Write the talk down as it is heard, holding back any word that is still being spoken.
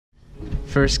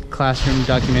first classroom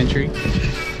documentary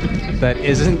that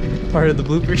isn't part of the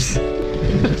bloopers.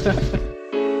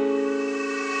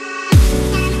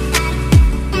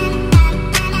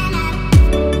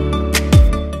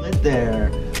 There.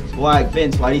 Why,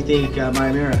 Vince? Why do you think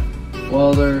Miramira?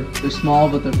 Well, they're small,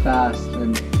 but they're fast,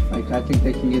 and like I think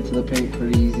they can get to the paint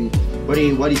pretty easy. What do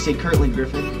you say, Kirtland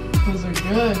Griffin? Because they're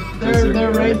good.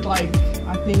 They're ranked like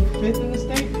I think 5th in the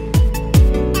state.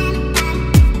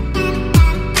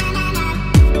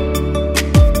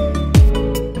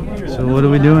 So what are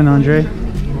we doing, Andre?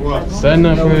 Setting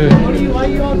up for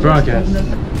the broadcast.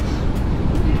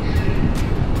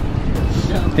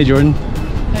 Hey, Jordan.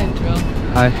 Hey, bro.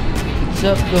 Hi. What's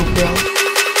up, GoPro?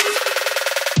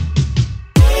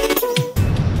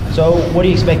 So, what do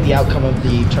you expect the outcome of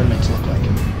the tournament to look like?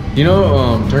 You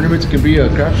know, tournaments can be a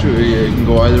crapshoot. It can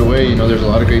go either way. You know, there's a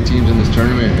lot of great teams in this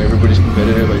tournament. Everybody's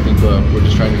competitive. I think we're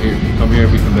just trying to come here,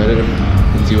 be competitive,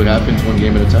 and see what happens one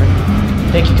game at a time.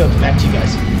 Thank you, Coach. Back to you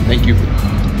guys. Thank you.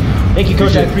 Thank you,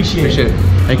 Coach. I appreciate it.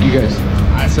 Thank you, guys.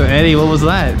 So Eddie, what was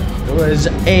that? It was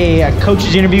a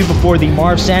coach's interview before the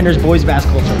Marv Sanders boys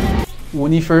basketball tournament.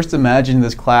 When you first imagined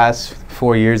this class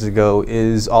 4 years ago,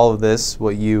 is all of this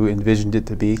what you envisioned it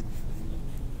to be?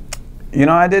 You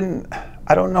know, I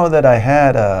don't know that I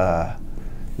had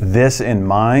this in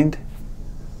mind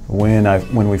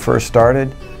when we first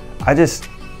started. I just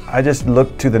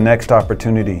looked to the next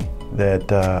opportunity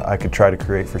that I could try to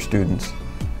create for students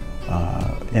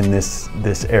in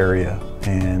this area,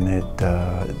 and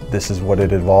this is what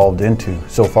it evolved into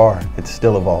so far. It's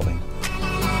still evolving.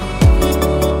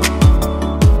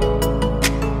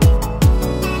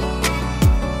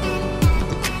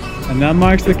 And that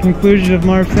marks the conclusion of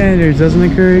Marv Sanders, doesn't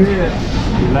it, Curry? Yeah.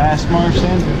 Last Marv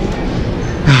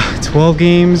Sanders. 12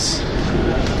 games,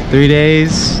 3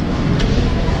 days.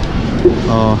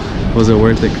 Oh, was it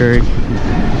worth it, Curry? It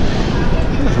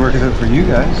was worth it for you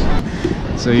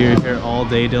guys. So you're here all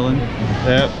day, Dylan?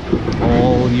 Yep.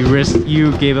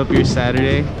 You gave up your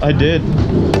Saturday? I did.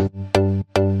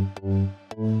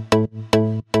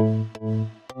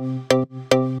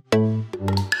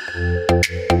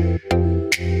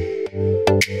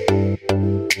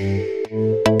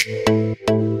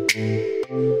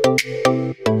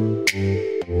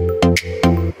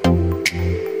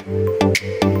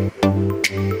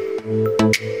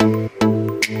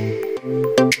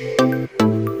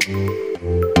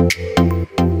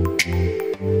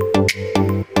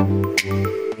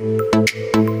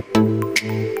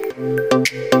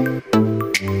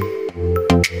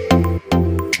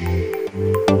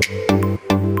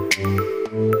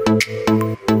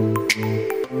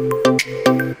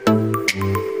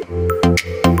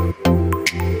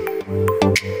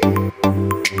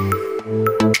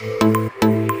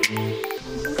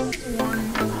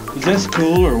 Is this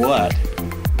cool or what?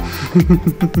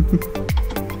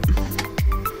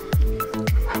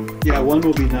 Yeah, 1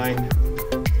 will be 9.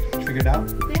 Figured out?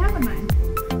 They have a 9.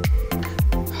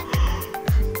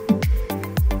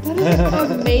 That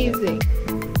is amazing.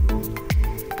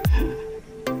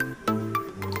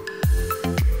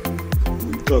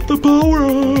 Got the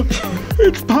power!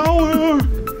 It's power!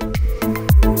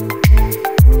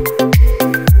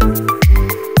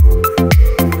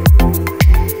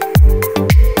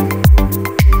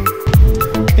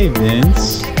 Hey,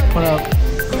 Vince. What up?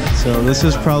 So this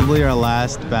is probably our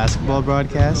last basketball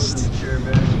broadcast.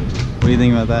 What do you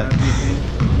think about that?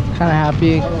 Kind of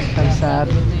happy, kind of sad.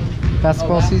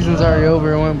 Basketball season's already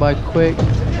over. It went by quick.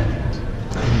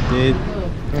 You did?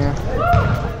 Yeah.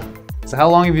 So how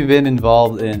long have you been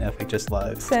involved in FHS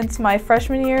Live? Since my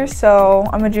freshman year, so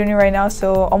I'm a junior right now,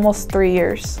 so almost 3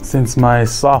 years. Since my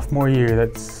sophomore year,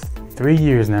 that's 3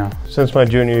 years now. Since my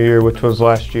junior year, which was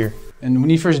last year. And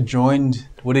when you first joined,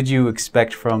 what did you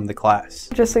expect from the class?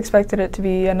 Just expected it to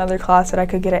be another class that I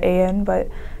could get an A in, but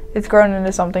it's grown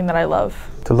into something that I love.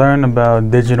 To learn about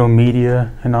digital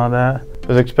media and all that. I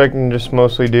was expecting to just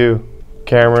mostly do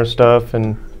camera stuff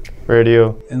and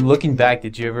radio. And looking back,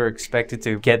 did you ever expect it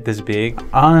to get this big?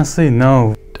 Honestly,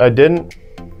 no. I didn't,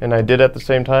 and I did at the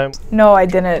same time. No, I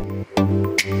didn't.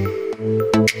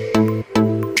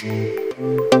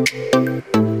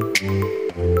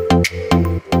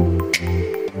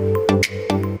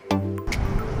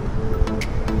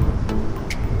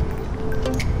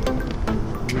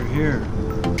 We're here.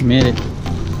 We made it.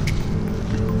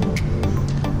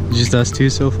 Just us two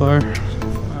so far?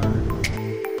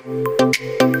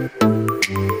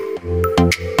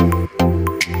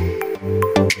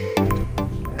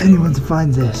 Anyone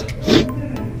finds this,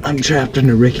 I'm trapped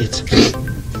under rickets.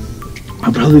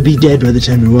 I'll probably be dead by the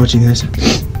time you're watching this,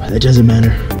 but that doesn't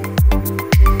matter.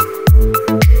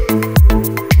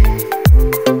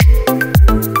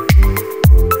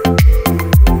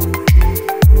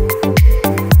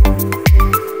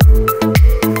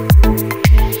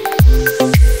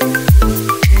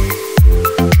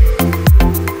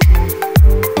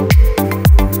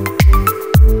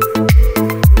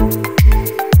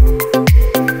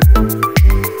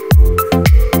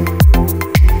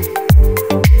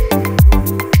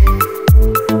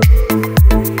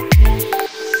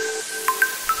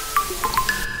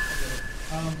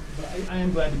 I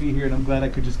am glad to be here, and I'm glad I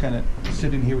could just kind of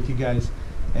sit in here with you guys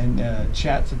and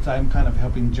chat, since I'm kind of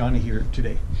helping Johnny here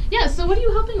today. Yeah. So what are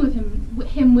you helping with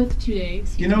him with today?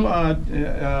 Excuse me.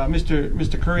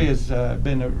 Mr. Curry has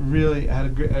been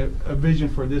had a vision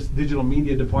for this digital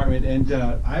media department, and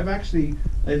I've actually,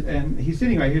 and he's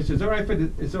sitting right here. So it's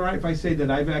all right if I say that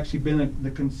I've actually been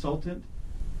the consultant.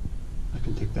 I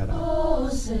can take that out. Oh,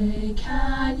 say,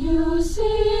 can you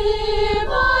see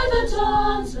by the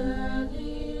dawn's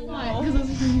early light?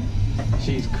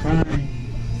 She's crying.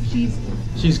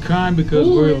 She's crying because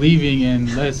we're leaving in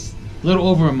a little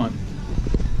over a month.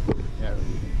 Yeah,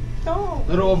 Oh.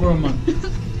 little over a month.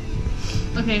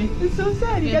 Okay. It's so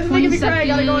sad. You guys are making me cry. I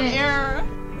gotta go on air.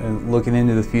 And looking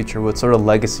into the future, what sort of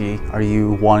legacy are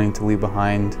you wanting to leave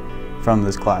behind from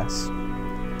this class?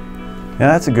 Yeah,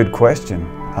 that's a good question.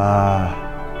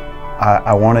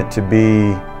 I want it to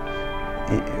be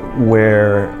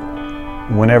where,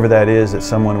 whenever that is, that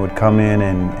someone would come in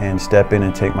and step in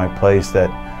and take my place, that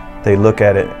they look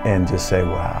at it and just say,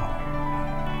 wow.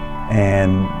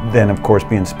 And then, of course,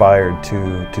 be inspired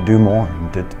to do more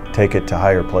and to take it to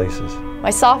higher places. My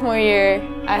sophomore year,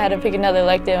 I had to pick another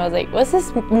elective. I was like, what's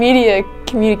this media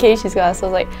communications class? So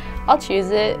I was like, I'll choose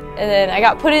it. And then I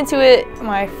got put into it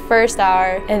my first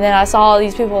hour, and then I saw all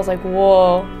these people. I was like,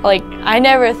 whoa. Like, I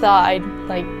never thought I'd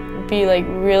be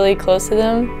really close to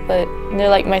them, but they're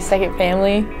like my second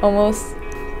family almost.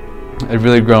 I've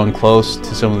really grown close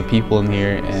to some of the people in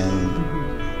here, and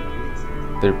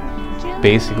they're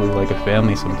basically like a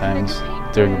family sometimes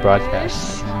during the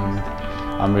broadcast. And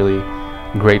I'm really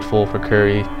grateful for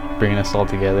Curry bringing us all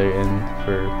together and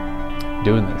for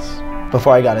doing this.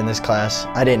 Before I got in this class,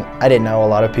 I didn't know a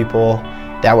lot of people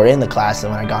that were in the class,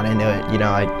 and when I got into it, you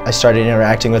know, I started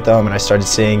interacting with them, and I started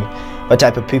seeing what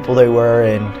type of people they were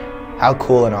and how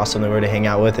cool and awesome they were to hang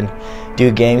out with and do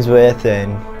games with,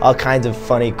 and all kinds of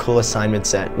funny, cool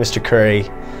assignments that Mr. Curry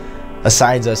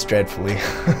assigns us dreadfully.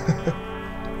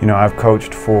 You know, I've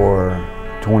coached for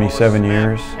 27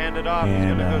 years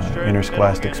in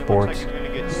interscholastic sports,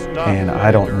 and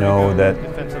I don't know that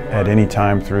at any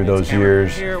time through those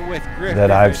years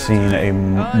that I've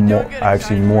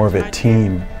seen more of a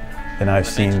team than I've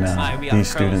seen these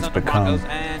students become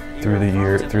through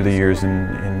the years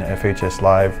in FHS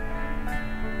Live.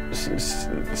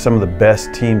 Some of the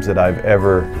best teams that I've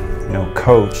ever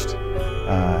coached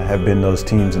have been those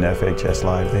teams in FHS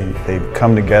Live. They've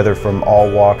come together from all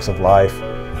walks of life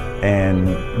and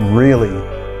really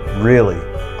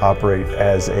operate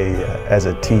as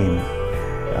a team,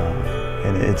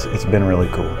 and it's been really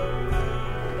cool.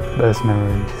 Best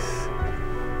memories.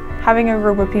 Having a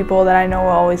group of people that I know will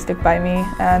always stick by me,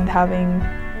 and having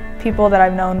people that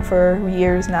I've known for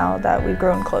years now that we've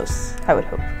grown close, I would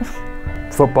hope.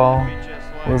 Football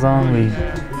was on. We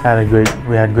had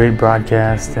great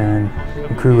broadcast, and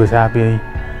the crew was happy,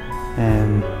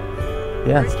 and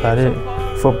yeah, that's about it.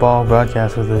 Football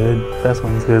broadcast was the best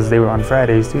ones because they were on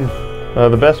Fridays too.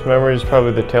 The best memory is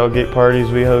probably the tailgate parties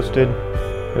we hosted.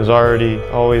 It was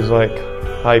always like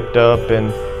hyped up,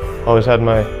 and always had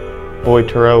my boy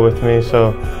Terrell with me,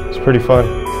 so it's pretty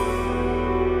fun.